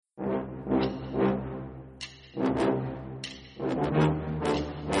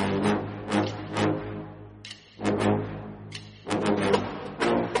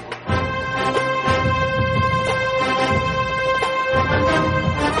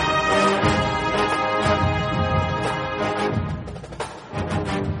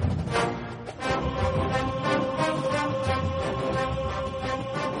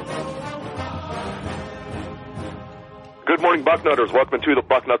Bucknutters, welcome to the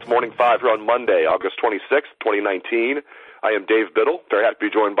Bucknuts Morning 5 here on Monday, August 26th, 2019. I am Dave Biddle, very happy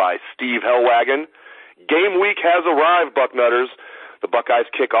to be joined by Steve Helwagen. Game week has arrived, Bucknutters. The Buckeyes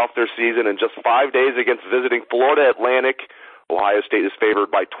kick off their season in just 5 days against visiting Florida Atlantic. Ohio State is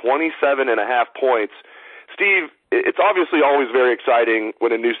favored by 27.5 points. Steve, it's obviously always very exciting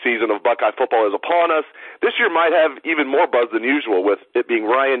when a new season of Buckeye football is upon us. This year might have even more buzz than usual, with it being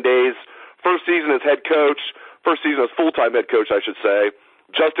Ryan Day's first season as head coach, first season as full-time head coach, I should say.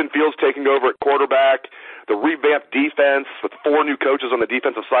 Justin Fields taking over at quarterback, the revamped defense with 4 new coaches on the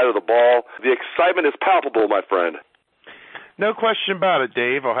defensive side of the ball. The excitement is palpable, my friend. No question about it,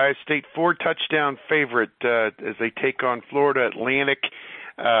 Dave. Ohio State 4-touchdown favorite as they take on Florida Atlantic.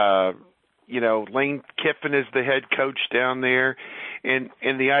 Lane Kiffin is the head coach down there. And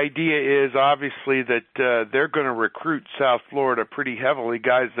the idea is obviously that they're going to recruit South Florida pretty heavily,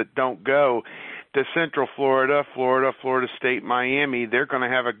 guys that don't go to Central Florida, Florida State, Miami. They're going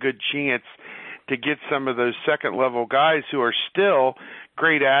to have a good chance to get some of those second-level guys who are still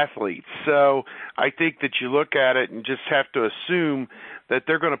great athletes. So I think that you look at it and just have to assume that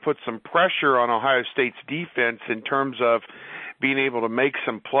they're going to put some pressure on Ohio State's defense in terms of being able to make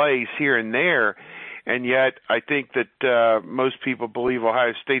some plays here and there. And yet I think that most people believe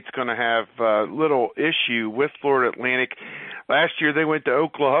Ohio State's going to have little issue with Florida Atlantic. Last year they went to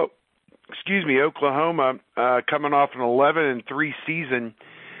Oklahoma, coming off an 11-3 season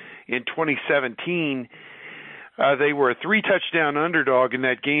in 2017. They were a 3-touchdown underdog in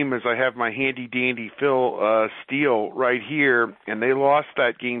that game, as I have my handy-dandy Phil Steele right here, and they lost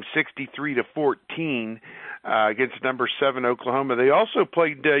that game 63-14 against number 7 Oklahoma. They also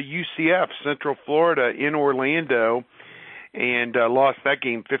played UCF, Central Florida, in Orlando, and lost that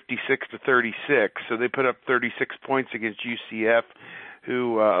game 56-36. So they put up 36 points against UCF,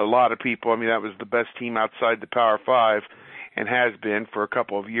 who a lot of people, that was the best team outside the Power 5 and has been for a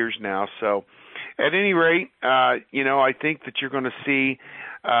couple of years now. So at any rate, I think that you're going to see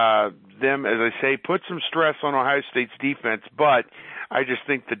them, as I say, put some stress on Ohio State's defense, but I just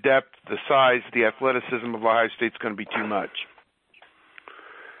think the depth, the size, the athleticism of Ohio State's going to be too much.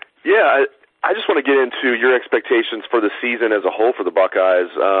 Yeah, I just want to get into your expectations for the season as a whole for the Buckeyes.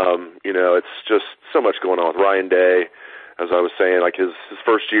 It's just so much going on with Ryan Day, as I was saying, like his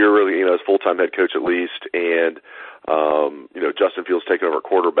first year really, as full-time head coach at least, and Justin Fields taking over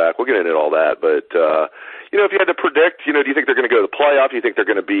quarterback. We'll get into all that, but if you had to predict, do you think they're going to go to the playoff? Do you think they're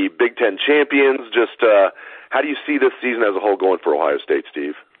going to be Big Ten champions? Just how do you see this season as a whole going for Ohio State,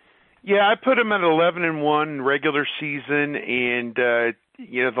 Steve? Yeah, I put them at 11-1 regular season, and the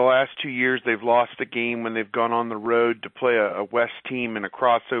last 2 years they've lost a game when they've gone on the road to play a West team in a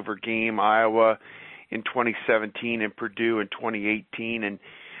crossover game, Iowa in 2017 and Purdue in 2018, and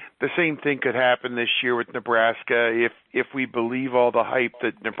the same thing could happen this year with Nebraska if we believe all the hype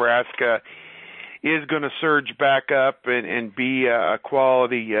that Nebraska is going to surge back up and be a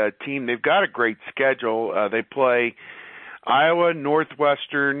quality team. They've got a great schedule. They play Iowa,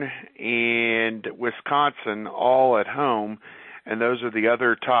 Northwestern, and Wisconsin all at home, and those are the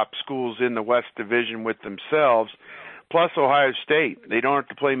other top schools in the West Division with themselves, plus Ohio State. They don't have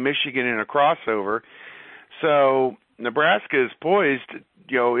to play Michigan in a crossover. So Nebraska is poised,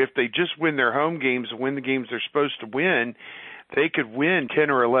 if they just win their home games and win the games they're supposed to win, they could win 10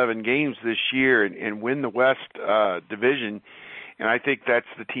 or 11 games this year and win the West Division. And I think that's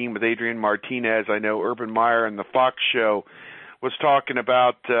the team with Adrian Martinez. I know Urban Meyer and the Fox show was talking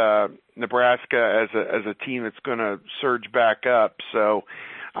about Nebraska as a team that's going to surge back up. So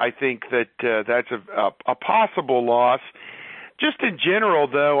I think that that's a possible loss. Just in general,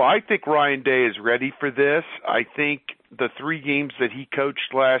 though, I think Ryan Day is ready for this. I think the 3 games that he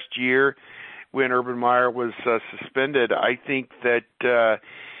coached last year when Urban Meyer was suspended, I think that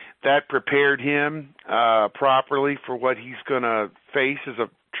that prepared him properly for what he's going to face as a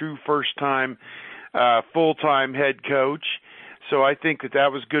true first-time full-time head coach. So I think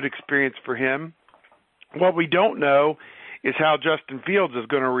that was good experience for him. What we don't know is how Justin Fields is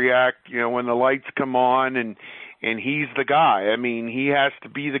going to react, when the lights come on and he's the guy. He has to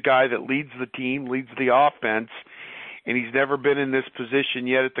be the guy that leads the team, leads the offense, and he's never been in this position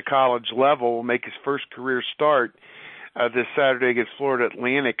yet at the college level. Will make his first career start this Saturday against Florida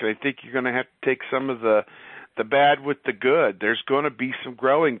Atlantic, and I think you're going to have to take some of the bad with the good. There's going to be some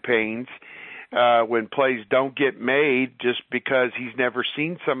growing pains when plays don't get made just because he's never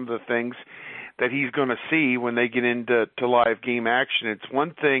seen some of the things that he's going to see when they get into live game action. It's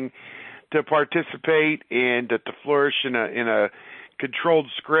one thing to participate and to flourish in a controlled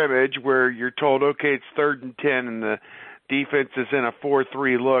scrimmage where you're told, okay, it's 3rd and 10 and the defense is in a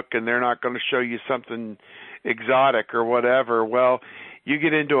 4-3 look and they're not going to show you something exotic or whatever. Well, you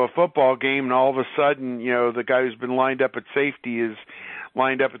get into a football game and all of a sudden, the guy who's been lined up at safety is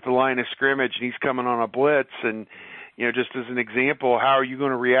lined up at the line of scrimmage and he's coming on a blitz. And, just as an example, how are you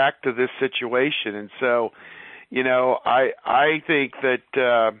going to react to this situation? And so, I think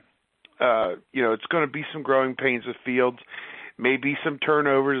that, it's going to be some growing pains with Fields, maybe some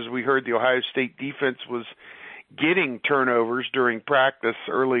turnovers. As we heard, the Ohio State defense was getting turnovers during practice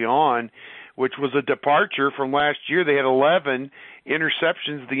early on, which was a departure from last year. They had 11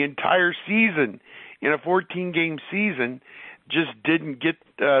 interceptions the entire season in a 14-game season, just didn't get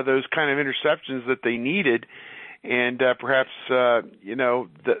those kind of interceptions that they needed. And perhaps,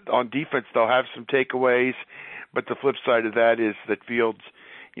 on defense they'll have some takeaways, but the flip side of that is that Fields,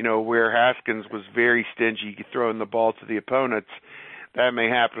 where Haskins was very stingy throwing the ball to the opponents, that may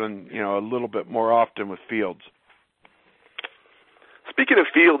happen, a little bit more often with Fields. Speaking of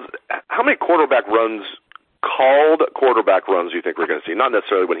Fields, how many called quarterback runs do you think we're going to see? Not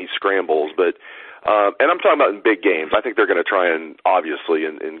necessarily when he scrambles, but and I'm talking about in big games. I think they're going to try and, obviously,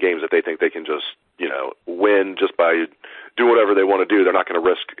 in games that they think they can just, win just by do whatever they want to do. They're not going to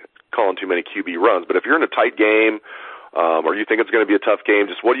risk calling too many QB runs. But if you're in a tight game, or you think it's going to be a tough game,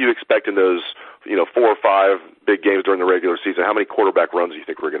 just what do you expect in those, 4 or 5 big games during the regular season? How many quarterback runs do you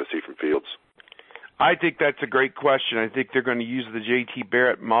think we're going to see from Fields? I think that's a great question. I think they're going to use the J.T.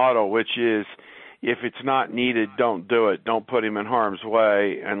 Barrett model, which is if it's not needed, don't do it. Don't put him in harm's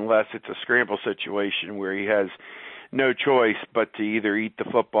way unless it's a scramble situation where he has no choice but to either eat the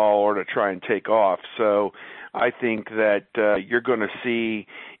football or to try and take off. So I think that you're going to see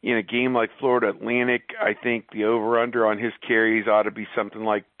in a game like Florida Atlantic, I think the over-under on his carries ought to be something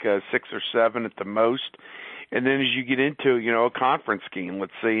like 6 or 7 at the most. And then as you get into, a conference game,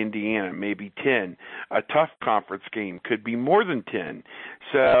 let's say Indiana, maybe 10. A tough conference game could be more than 10.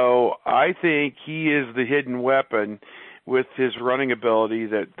 So I think he is the hidden weapon with his running ability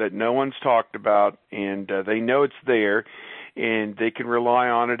that no one's talked about, and they know it's there, and they can rely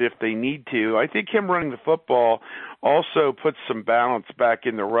on it if they need to. I think him running the football also puts some balance back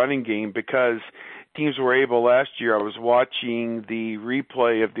in the running game because teams were able last year. I was watching the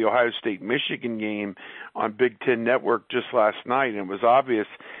replay of the Ohio State-Michigan game on Big Ten Network just last night, and it was obvious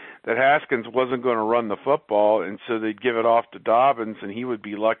that Haskins wasn't going to run the football, and so they'd give it off to Dobbins, and he would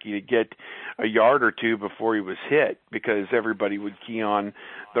be lucky to get a yard or two before he was hit because everybody would key on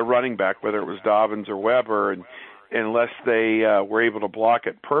the running back, whether it was Dobbins or Weber, and unless they were able to block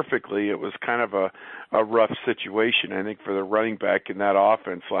it perfectly, it was kind of a rough situation, I think, for the running back in that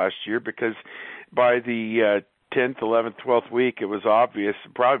offense last year because by the 10th, 11th, 12th week, it was obvious,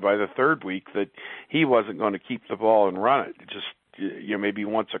 probably by the third week, that he wasn't going to keep the ball and run it. Just maybe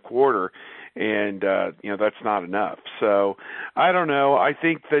once a quarter, and that's not enough. So I don't know. I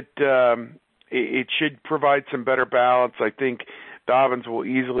think that it should provide some better balance. I think Dobbins will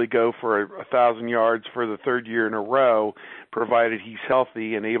easily go for 1,000 yards for the third year in a row, provided he's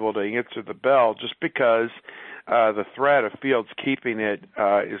healthy and able to answer the bell, just because the threat of Fields keeping it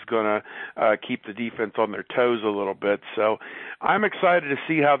is going to keep the defense on their toes a little bit. So I'm excited to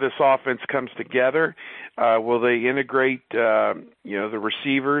see how this offense comes together. Will they integrate, the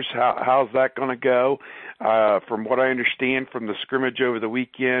receivers? How's that going to go? From what I understand from the scrimmage over the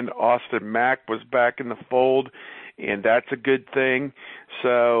weekend, Austin Mack was back in the fold, and that's a good thing.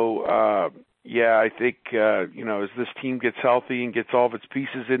 So, I think, as this team gets healthy and gets all of its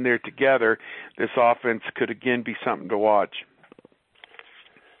pieces in there together, this offense could again be something to watch.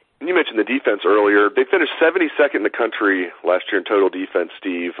 You mentioned the defense earlier. They finished 72nd in the country last year in total defense,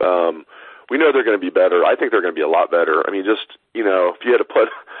 Steve. We know they're going to be better. I think they're going to be a lot better. I mean, just, if you had to put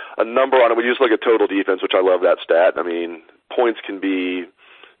a number on it, we just look at total defense, which I love that stat. I mean, points can be,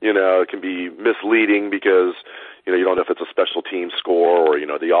 it can be misleading because, you don't know if it's a special team score or,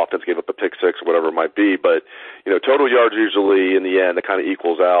 the offense gave up a pick six or whatever it might be. But, total yards usually in the end, it kind of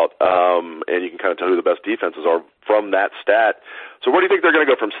equals out, and you can kind of tell who the best defenses are from that stat. So where do you think they're going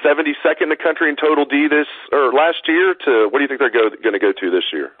to go from 72nd in the country in total D last year to what do you think they're going to go to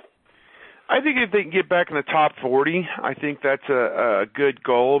this year? I think if they can get back in the top 40, I think that's a good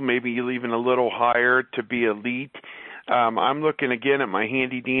goal, maybe even a little higher to be elite. I'm looking again at my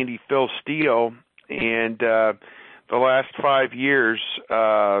handy-dandy Phil Steele, and the last 5 years,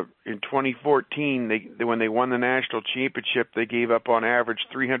 in 2014, when they won the national championship, they gave up on average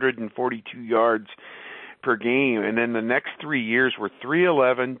 342 yards per game, and then the next 3 years were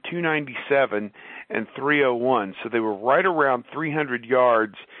 311, 297, and 301. So they were right around 300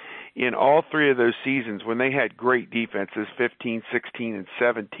 yards in all 3 of those seasons when they had great defenses, 15, 16, and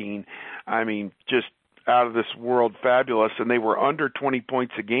 17. I mean, just out of this world fabulous, and they were under 20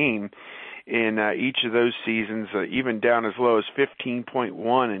 points a game in each of those seasons, even down as low as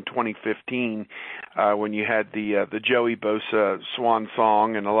 15.1 in 2015 when you had the Joey Bosa swan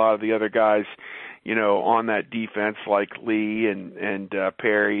song and a lot of the other guys, on that defense like Lee and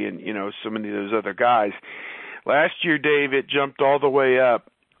Perry and, so many of those other guys. Last year, Dave, it jumped all the way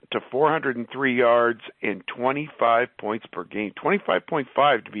up to 403 yards and 25 points per game,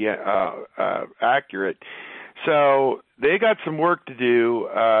 25.5 to be accurate. So they got some work to do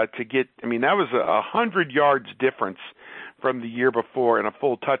to get. I mean, that was 100 yards difference from the year before and a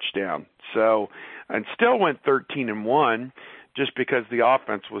full touchdown. So, and still went 13-1 just because the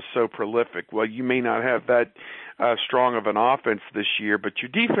offense was so prolific. Well, you may not have that strong of an offense this year, but your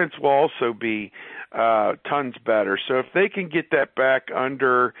defense will also be tons better. So if they can get that back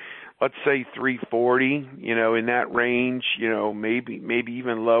under, let's say 340, in that range, maybe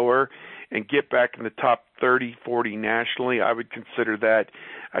even lower, and get back in the top 30, 40 nationally, I would consider that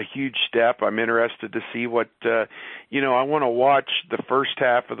a huge step. I'm interested to see what, I want to watch the first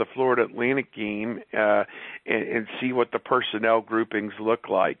half of the Florida Atlantic game and see what the personnel groupings look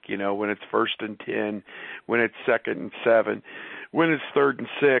like, when it's 1st and 10, when it's 2nd and 7, when it's 3rd and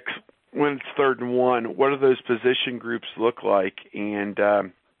 6, when it's 3rd and 1, what do those position groups look like? And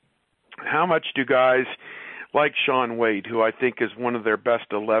how much do guys like Shaun Wade, who I think is one of their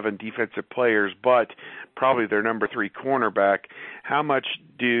best 11 defensive players, but probably their number 3 cornerback, how much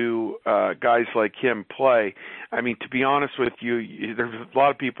do guys like him play? I mean, to be honest with you, there's a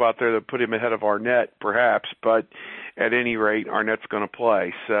lot of people out there that put him ahead of Arnett, perhaps, but at any rate, Arnett's going to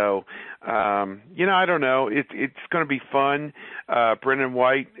play. So, I don't know. It's going to be fun. Brendan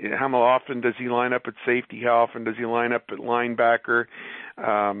White, how often does he line up at safety? How often does he line up at linebacker?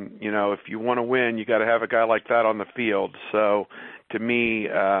 If you want to win, you got to have a guy like that on the field. So, to me,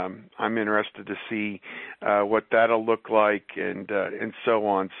 I'm interested to see what that'll look like and so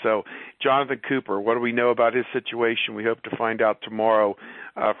on. So, Jonathan Cooper, what do we know about his situation? We hope to find out tomorrow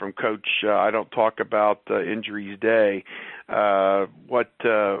from Coach. I don't talk about injuries day. What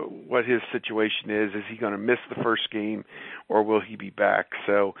his situation is? Is he going to miss the first game, or will he be back?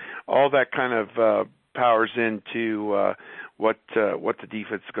 So, all that kind of powers into what the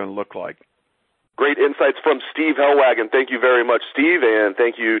defense is going to look like. Great insights from Steve Helwagen. Thank you very much, Steve, and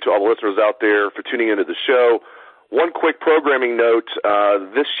thank you to all the listeners out there for tuning into the show. One quick programming note,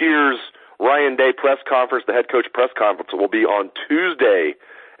 this year's Ryan Day press conference, the head coach press conference, will be on Tuesday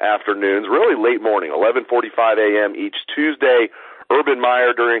afternoons, really late morning, 11:45 a.m. each Tuesday. Urban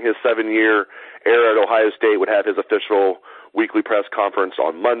Meyer, during his 7-year era at Ohio State, would have his official weekly press conference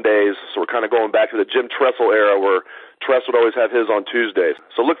on Mondays. So we're kind of going back to the Jim Tressel era where Tress would always have his on Tuesdays.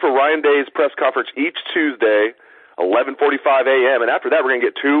 So look for Ryan Day's press conference each Tuesday, 11:45 a.m. And after that, we're going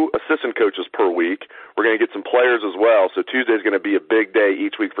to get 2 assistant coaches per week. We're going to get some players as well. So Tuesday's going to be a big day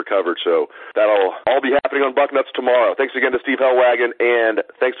each week for coverage. So that'll all be happening on Bucknuts tomorrow. Thanks again to Steve Helwagen, and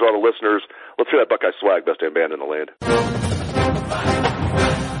thanks to all the listeners. Let's hear that Buckeye swag, best damn band in the land.